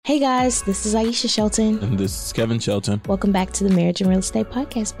Hey guys, this is Aisha Shelton. And this is Kevin Shelton. Welcome back to the Marriage and Real Estate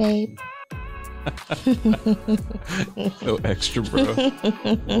Podcast, babe. So extra, bro.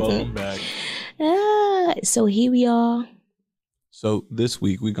 Welcome back. So here we are. So this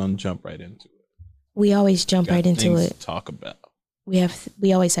week we're gonna jump right into it. We always jump right into it. To talk about. We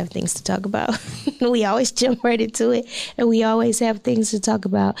always have things to talk about. We always jump right into it, and we always have things to talk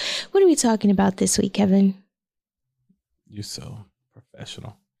about. What are we talking about this week, Kevin? You're so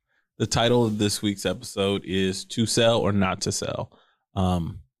professional. The title of this week's episode is To Sell or Not to Sell.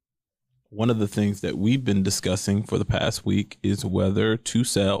 One of the things that we've been discussing for the past week is whether to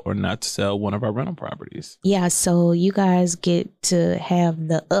sell or not to sell one of our rental properties. Yeah, so you guys get to have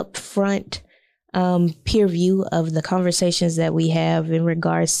the upfront peer view of the conversations that we have in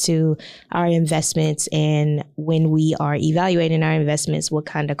regards to our investments, and when we are evaluating our investments, what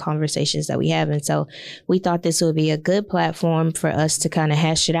kind of conversations that we have. And so we thought this would be a good platform for us to kind of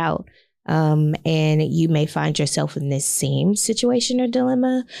hash it out. And you may find yourself in this same situation or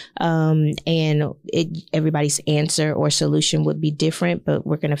dilemma. And everybody's answer or solution would be different, but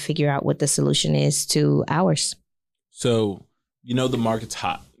we're going to figure out what the solution is to ours. So, the market's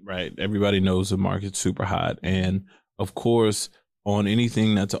hot. Right. Everybody knows the market's super hot. And of course, on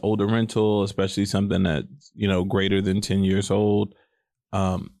anything that's an older rental, especially something that's, greater than 10 years old,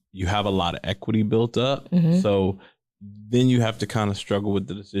 you have a lot of equity built up. Mm-hmm. So then you have to kind of struggle with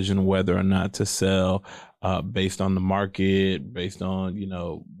the decision whether or not to sell based on the market, based on,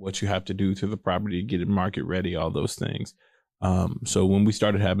 what you have to do to the property to get it market ready, all those things. So when we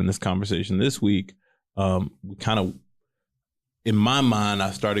started having this conversation this week, we kind of, in my mind, I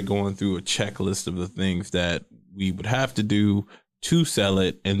started going through a checklist of the things that we would have to do to sell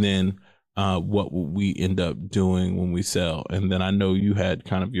it, and then what would we end up doing when we sell. And then I know you had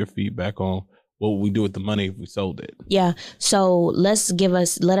kind of your feedback on what would we do with the money if we sold it. Yeah. So let us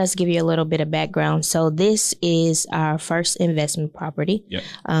give you a little bit of background. So this is our first investment property. Yep.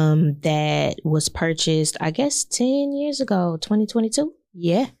 That was purchased, I guess, 10 years ago, 2022.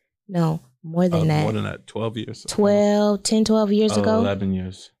 Yeah. No. More than that. More than that. 12 years. 12 years ago? 11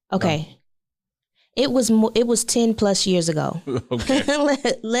 years. Okay. No. It was 10 plus years ago. Okay.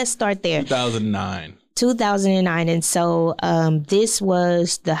 Let's start there. 2009. And so this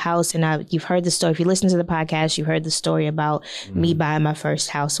was the house, and you've heard the story. If you listen to the podcast, you've heard the story about me buying my first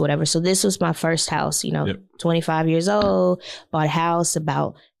house, whatever. So this was my first house, Yep. 25 years old, bought a house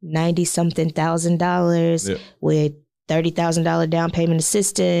about $90-something thousand with $30,000 down payment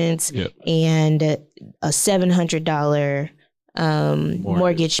assistance. Yep. And a $700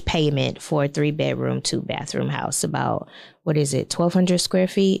 mortgage payment for a 3-bedroom, 2-bathroom house. About, 1,200 square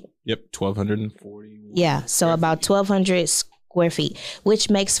feet? Yep, 1,240. Yeah, so about 1,200 square feet, which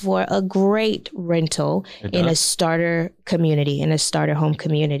makes for a great rental in a starter community, in a starter home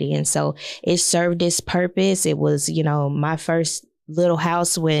community. And so it served its purpose. It was, my first little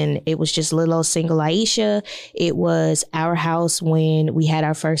house when it was just little old single Aisha. It was our house when we had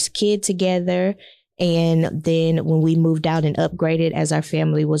our first kid together. And then when we moved out and upgraded as our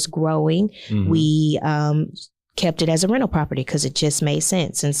family was growing, we kept it as a rental property because it just made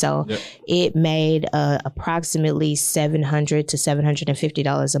sense. And so it made approximately $700 to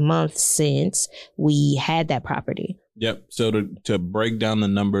 $750 a month since we had that property. Yep. So to break down the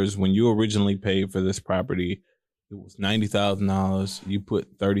numbers, when you originally paid for this property, it was $90,000. You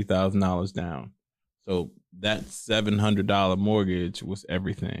put $30,000 down. So that $700 mortgage was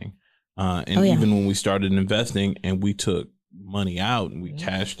everything. Even when we started investing and we took money out and we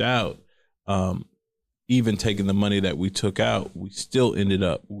cashed out, even taking the money that we took out, we still ended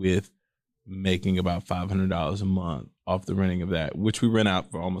up with making about $500 a month off the renting of that, which we rent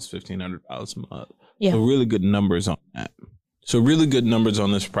out for almost $1,500 a month. Yeah. So really good numbers on that. So really good numbers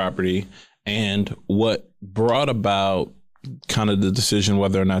on this property. And what brought about kind of the decision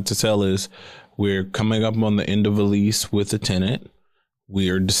whether or not to sell is we're coming up on the end of a lease with a tenant. We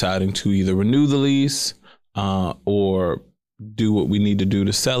are deciding to either renew the lease or do what we need to do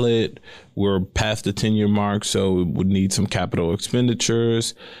to sell it. We're past the 10-year mark, so it would need some capital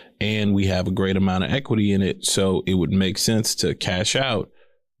expenditures, and we have a great amount of equity in it, so it would make sense to cash out.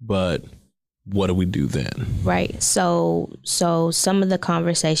 But what do we do then? Right. So some of the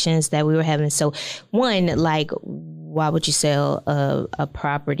conversations that we were having. So one, like, why would you sell a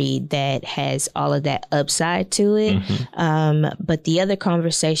property that has all of that upside to it? Mm-hmm. But the other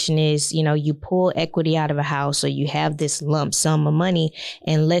conversation is, you pull equity out of a house or you have this lump sum of money.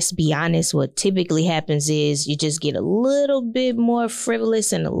 And let's be honest, what typically happens is you just get a little bit more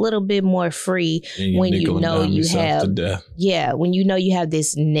frivolous and a little bit more free when you know you have, when you know you have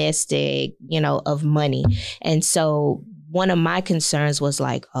this nest egg, of money. And so one of my concerns was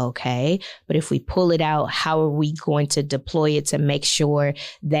like, okay, but if we pull it out, how are we going to deploy it to make sure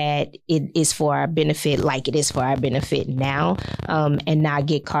that it is for our benefit, like it is for our benefit now, and not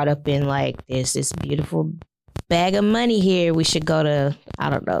get caught up in like, there's this beautiful bag of money here. We should go to, I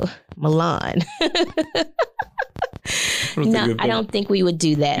don't know, Milan. No, I don't think we would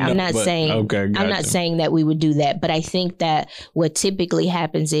do that. No, I'm not saying gotcha. I'm not saying that we would do that, but I think that what typically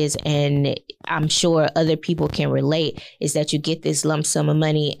happens is, and I'm sure other people can relate, is that you get this lump sum of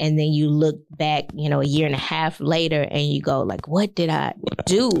money and then you look back, a year and a half later and you go like, what did I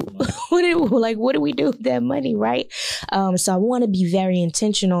do? What do we do with that money, right? So I want to be very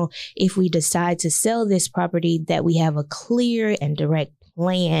intentional if we decide to sell this property that we have a clear and direct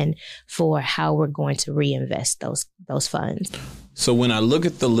plan for how we're going to reinvest those funds. So when I look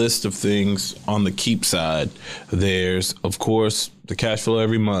at the list of things on the keep side, there's, of course, the cash flow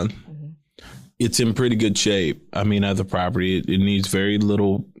every month. Mm-hmm. It's in pretty good shape. I mean, as a property, it needs very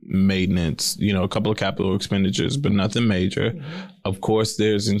little maintenance, a couple of capital expenditures, but nothing major. Mm-hmm. Of course,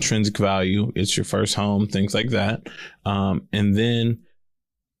 there's intrinsic value. It's your first home, things like that. And then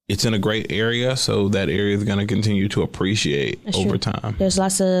it's in a great area, so that area is going to continue to appreciate over time. There's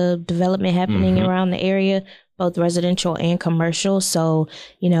lots of development happening around the area, both residential and commercial. So,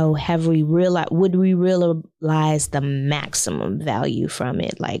 would we realize the maximum value from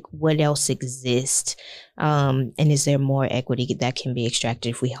it? Like, what else exists? And is there more equity that can be extracted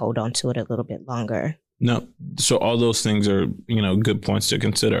if we hold on to it a little bit longer? No. So all those things are, good points to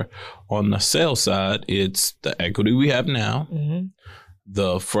consider. On the sales side, it's the equity we have now. Mm-hmm.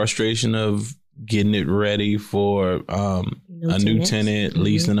 The frustration of getting it ready for a new tenant, mm-hmm.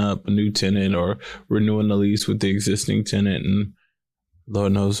 leasing up a new tenant or renewing the lease with the existing tenant, and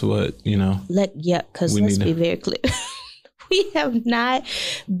Lord knows what, because let's be very clear. We have not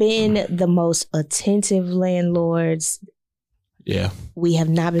been the most attentive landlords. Yeah. We have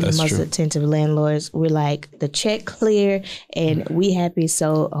not been the most attentive landlords. We're like, the check clear and we happy.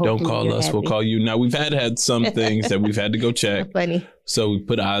 So don't call us. Happy. We'll call you. Now, we've had some things that we've had to go check. Funny. So we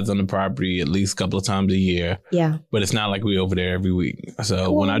put eyes on the property at least a couple of times a year. Yeah. But it's not like we over there every week.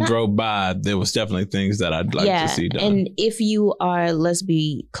 So when I drove by, there was definitely things that I'd like to see done. And if you are, let's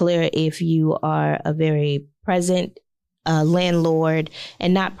be clear, if you are a very present landlord,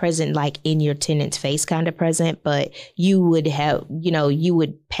 and not present like in your tenant's face kind of present, but you would have, you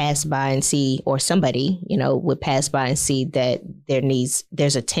would pass by and see, or somebody, would pass by and see that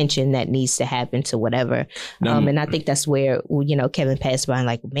there's attention that needs to happen to whatever. And I think that's where, Kevin passed by and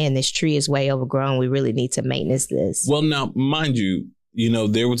like, man, this tree is way overgrown. We really need to maintenance this. Well, now, mind you,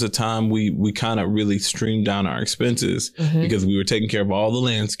 there was a time we kind of really streamed down our expenses because we were taking care of all the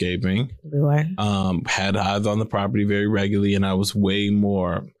landscaping. We were. Had eyes on the property very regularly, and I was way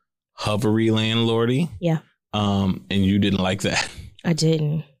more hovery landlordy. Yeah. And you didn't like that. I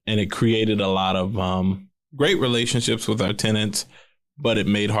didn't. And it created a lot of great relationships with our tenants, but it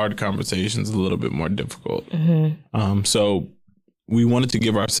made hard conversations a little bit more difficult. Mm-hmm. So we wanted to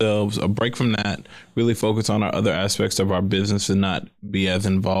give ourselves a break from that, really focus on our other aspects of our business and not be as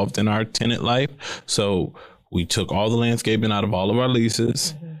involved in our tenant life. So we took all the landscaping out of all of our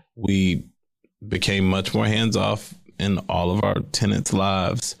leases. Mm-hmm. We became much more hands off in all of our tenants'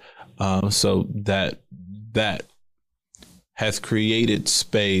 lives. So that has created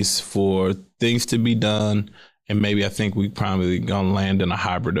space for things to be done. And maybe I think we probably going to land in a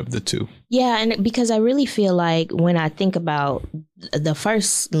hybrid of the two. Yeah, and because I really feel like when I think about the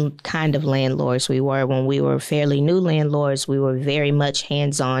first kind of landlords we were, when we were fairly new landlords, we were very much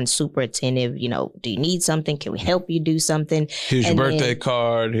hands-on, super attentive. Do you need something? Can we help you do something? Here's your birthday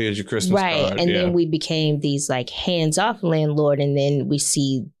card. Here's your Christmas card. Right, and then we became these like hands-off landlord, and then we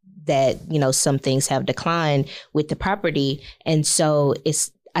see that, some things have declined with the property. And so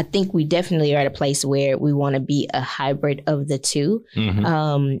I think we definitely are at a place where we want to be a hybrid of the two.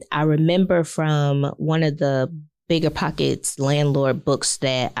 Mm-hmm. I remember from one of the Bigger Pockets landlord books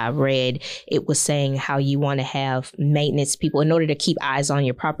that I read, it was saying how you want to have maintenance people in order to keep eyes on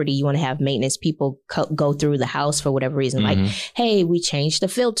your property. You want to have maintenance people go through the house for whatever reason. Mm-hmm. Like, hey, we changed the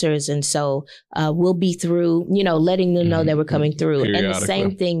filters. And so we'll be through, letting them know that we're coming through. And the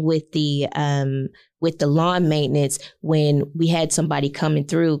same thing with the lawn maintenance. When we had somebody coming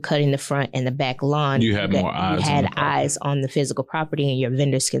through, cutting the front and the back lawn, you had more eyes. You had eyes on the physical property, and your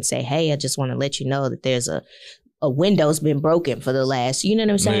vendors can say, hey, I just want to let you know that there's a window's been broken for the last, you know what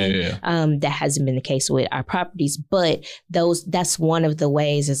I'm saying? Yeah. That hasn't been the case with our properties, but that's one of the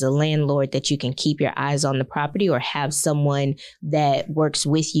ways as a landlord that you can keep your eyes on the property, or have someone that works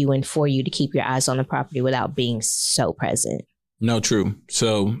with you and for you to keep your eyes on the property without being so present. No, true.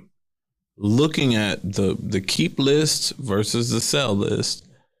 So looking at the keep list versus the sell list,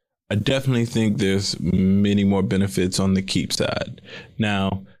 I definitely think there's many more benefits on the keep side.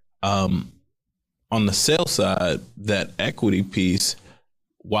 Now, on the sell side, that equity piece,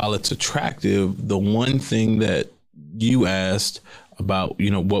 while it's attractive, the one thing that you asked about,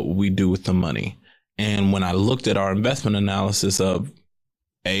 what would we do with the money? And when I looked at our investment analysis of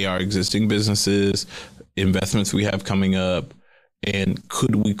our existing businesses, investments we have coming up, and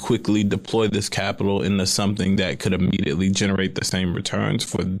could we quickly deploy this capital into something that could immediately generate the same returns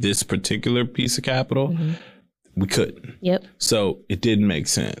for this particular piece of capital? Mm-hmm. We couldn't. Yep. So it didn't make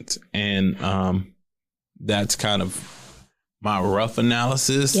sense. And that's kind of my rough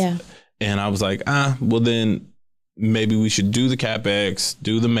analysis. Yeah. And I was like, well, then maybe we should do the CapEx,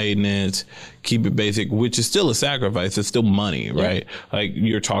 do the maintenance, keep it basic, which is still a sacrifice. It's still money, right? Like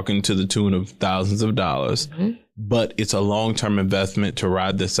you're talking to the tune of thousands of dollars. Mm-hmm. But it's a long-term investment to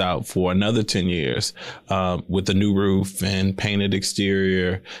ride this out for another 10 years with a new roof and painted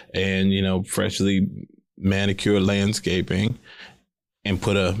exterior and, freshly manicured landscaping and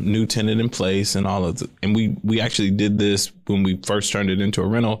put a new tenant in place and all of it. And we actually did this when we first turned it into a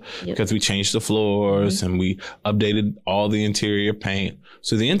rental because we changed the floors and we updated all the interior paint.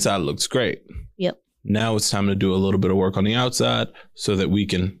 So the inside looks great. Yep. Now it's time to do a little bit of work on the outside so that we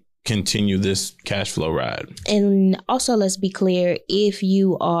can continue this cash flow ride. And also, let's be clear, if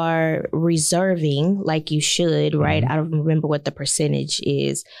you are reserving like you should, right? I don't remember what the percentage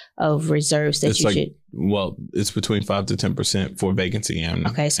is of reserves that you should. Well, it's between 5 to 10% for vacancy and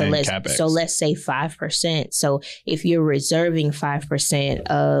CapEx. So let's say 5%. So if you're reserving 5%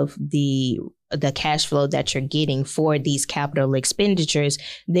 of the cash flow that you're getting for these capital expenditures,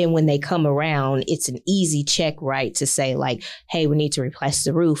 then when they come around, it's an easy check, right? To say like, hey, we need to replace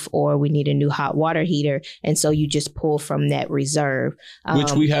the roof or we need a new hot water heater. And so you just pull from that reserve.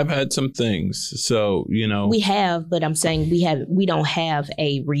 Which we have had some things. So, we have, but I'm saying we don't have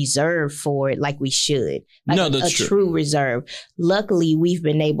a reserve for it like we should. Like no, that's a true reserve. Luckily, we've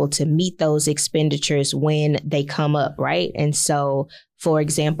been able to meet those expenditures when they come up, right? And so, for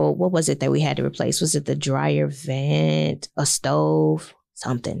example, what was it that we had to replace? Was it the dryer vent, a stove,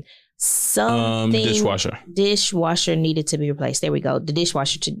 something? Dishwasher needed to be replaced. There we go. The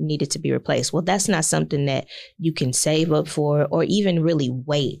dishwasher needed to be replaced. Well, that's not something that you can save up for or even really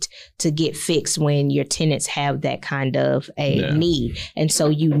wait to get fixed when your tenants have that kind of a need. And so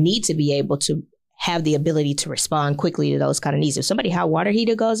you need to be able to have the ability to respond quickly to those kind of needs. If somebody's hot water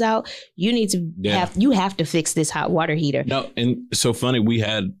heater goes out, you need to have to fix this hot water heater. No, and so funny, we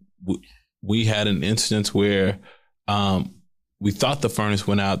had an instance where we thought the furnace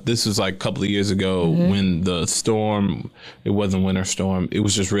went out. This was like a couple of years ago when the storm, it wasn't winter storm, it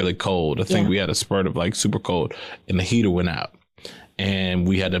was just really cold. I think we had a spurt of like super cold and the heater went out. And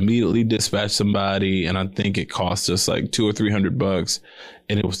we had to immediately dispatch somebody, and I think it cost us like $200 or $300,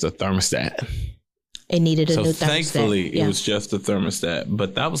 and it was the thermostat. It needed a new thermostat. Thankfully, it was just the thermostat,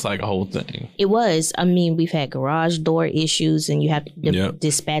 but that was like a whole thing. It was. I mean, we've had garage door issues and you have to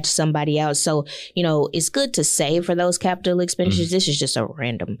dispatch somebody out. So, it's good to save for those capital expenditures. This is just a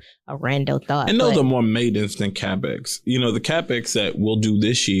random thought. And those are more maintenance than CapEx. The CapEx that we'll do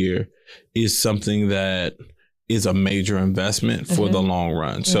this year is something that is a major investment for the long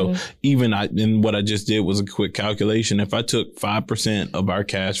run. So even what I just did was a quick calculation. If I took 5% of our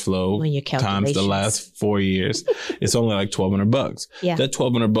cash flow times the last 4 years, it's only like $1,200. Yeah. That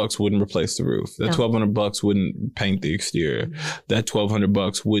 $1,200 wouldn't replace the roof. That $1,200 wouldn't paint the exterior. That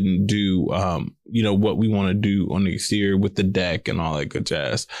 $1,200 wouldn't do, what we want to do on the exterior with the deck and all that good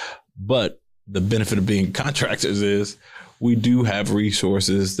jazz. But the benefit of being contractors is we do have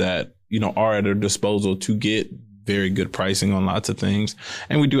resources that are at our disposal to get very good pricing on lots of things.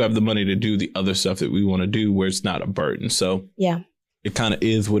 And we do have the money to do the other stuff that we want to do where it's not a burden. So it kind of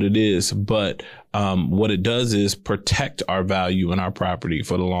is what it is. But what it does is protect our value in our property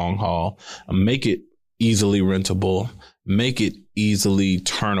for the long haul, make it easily rentable, make it easily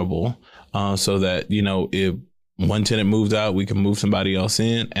turnable so that, if one tenant moves out, we can move somebody else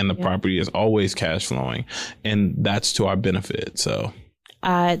in and the property is always cash flowing. And that's to our benefit. So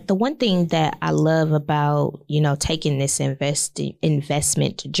the one thing that I love about, taking this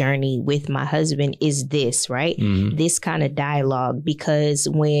investment journey with my husband is this, right? This kind of dialogue, because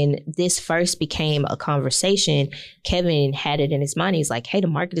when this first became a conversation, Kevin had it in his mind. He's like, hey, the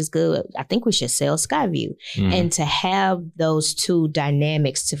market is good. I think we should sell Skyview. And to have those two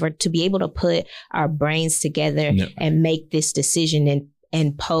dynamics, to be able to put our brains together and make this decision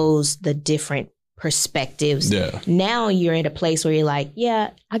and pose the different perspectives. Yeah. Now you're at a place where you're like, yeah,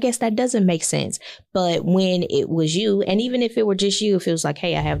 I guess that doesn't make sense. But when it was you, and even if it were just you, if it was like,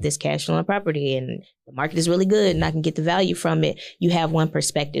 hey, I have this cash flowing property and the market is really good and I can get the value from it, you have one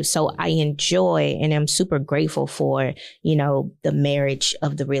perspective. So I enjoy and I'm super grateful for, you know, the marriage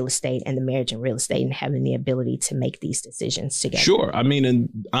of the real estate and the marriage and real estate and having the ability to make these decisions together. Sure. I mean, and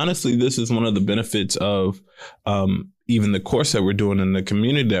honestly, this is one of the benefits of even the course that we're doing in the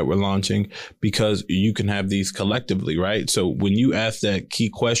community that we're launching, because you can have these collectively, right? So when you ask that key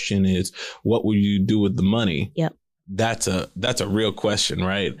question is, what will you do with the money? Yep. That's a real question,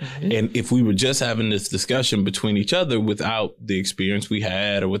 right? Mm-hmm. And if we were just having this discussion between each other without the experience we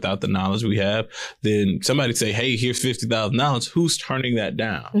had or without the knowledge we have, then somebody say, hey, here's $50,000. Who's turning that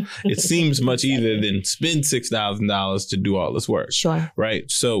down? It seems much easier than spend $6,000 to do all this work. Sure. Right.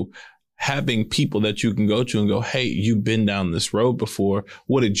 So having people that you can go to and go, hey, you've been down this road before.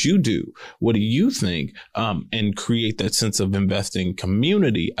 What did you do? What do you think? And create that sense of investing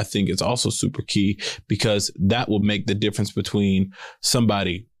community, I think is also super key, because that will make the difference between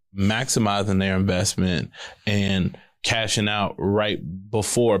somebody maximizing their investment and cashing out right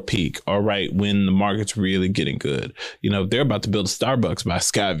before peak or right when the market's really getting good. You know, they're about to build a Starbucks by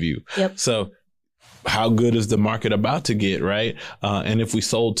Skyview. Yep. So how good is the market about to get, right? And if we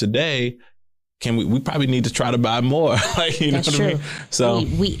sold today, can we probably need to try to buy more. Like, you That's know what true. I mean? So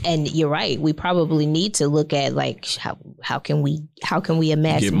we and you're right. We probably need to look at like how can we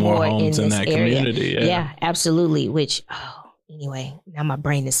amass get more in homes in this that area. community. Yeah, absolutely. Which anyway, now my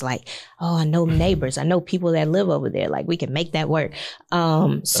brain is like, I know neighbors. I know people that live over there. Like we can make that work.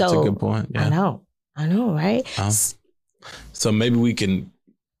 That's a good point. Yeah. I know, right? So maybe we can.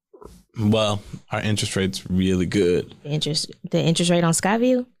 Well, our interest rate's really good. The interest rate on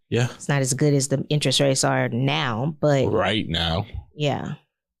Skyview? Yeah. It's not as good as the interest rates are now, but right now. Yeah.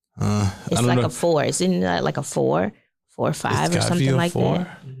 It's like a 4. Isn't it like a 4 or 5 or something like 4?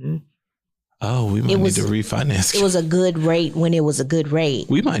 That? Mm-hmm. Oh, we might need to refinance. It was a good rate when it was a good rate.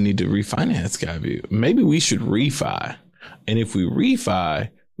 We might need to refinance Skyview. Maybe we should refi. And if we refi,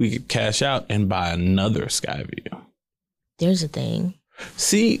 we could cash out and buy another Skyview. There's a thing.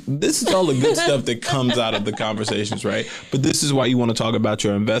 See, this is all the good stuff that comes out of the conversations, right? But this is why you want to talk about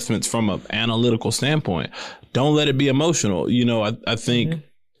your investments from an analytical standpoint. Don't let it be emotional. You know, I think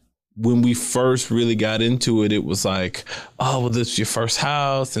when we first really got into it, it was like, oh, well, this is your first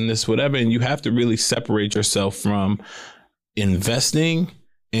house and this, whatever. And you have to really separate yourself from investing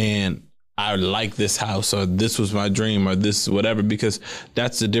and I like this house or this was my dream or this whatever, because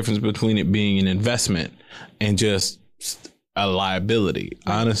that's the difference between it being an investment and just a liability,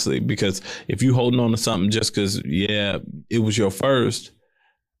 honestly, because if you holding on to something just because, it was your first,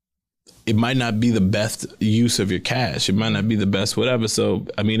 it might not be the best use of your cash. It might not be the best whatever. So,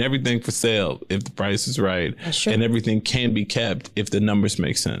 I mean, everything for sale if the price is right, and everything can be kept if the numbers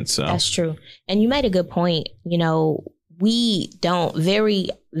make sense. So that's true. And you made a good point. You know, we don't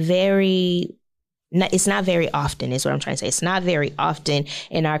it's not very often is what I'm trying to say. It's not very often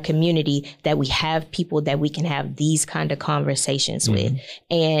in our community that we have people that we can have these kind of conversations with.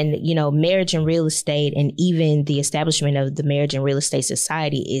 And, you know, marriage and real estate and even the establishment of the Marriage and Real Estate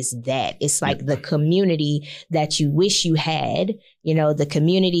Society is that. It's like the community that you wish you had, you know, the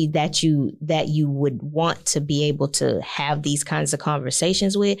community that you would want to be able to have these kinds of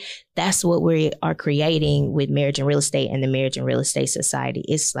conversations with. That's what we are creating with Marriage and Real Estate and the Marriage and Real Estate Society.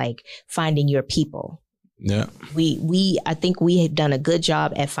 It's like finding your people. Yeah. I think we have done a good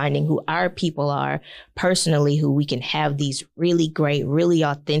job at finding who our people are personally, who we can have these really great, really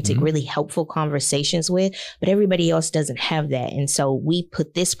authentic, really helpful conversations with, but everybody else doesn't have that. And so we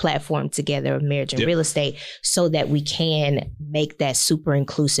put this platform together of Marriage and Real Estate so that we can make that super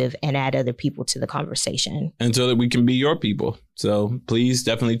inclusive and add other people to the conversation. And so that we can be your people. So please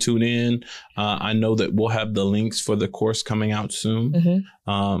definitely tune in. I know that we'll have the links for the course coming out soon.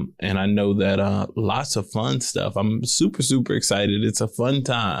 And I know that lots of fun stuff. I'm super, super excited. It's a fun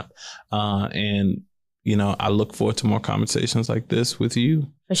time. And, you know, I look forward to more conversations like this with you.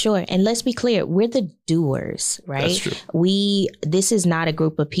 For sure. And let's be clear, we're the doers, right? That's true. This is not a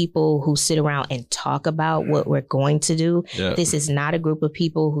group of people who sit around and talk about what we're going to do. Yeah. This is not a group of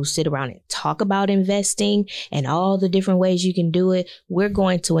people who sit around and talk about investing and all the different ways you can do it. We're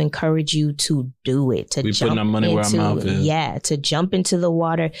going to encourage you to do it, to putting our money where our mouth is. Yeah, to jump into the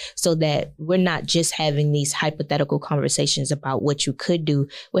water so that we're not just having these hypothetical conversations About what you could do.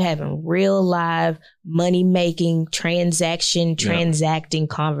 We're having real live money-making, transacting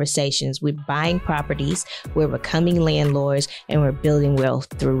conversations. We're buying properties, we're becoming landlords, and we're building wealth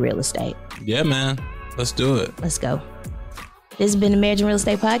through real estate. Yeah, man. Let's do it. Let's go. This has been the Marriage and Real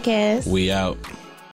Estate Podcast. We out.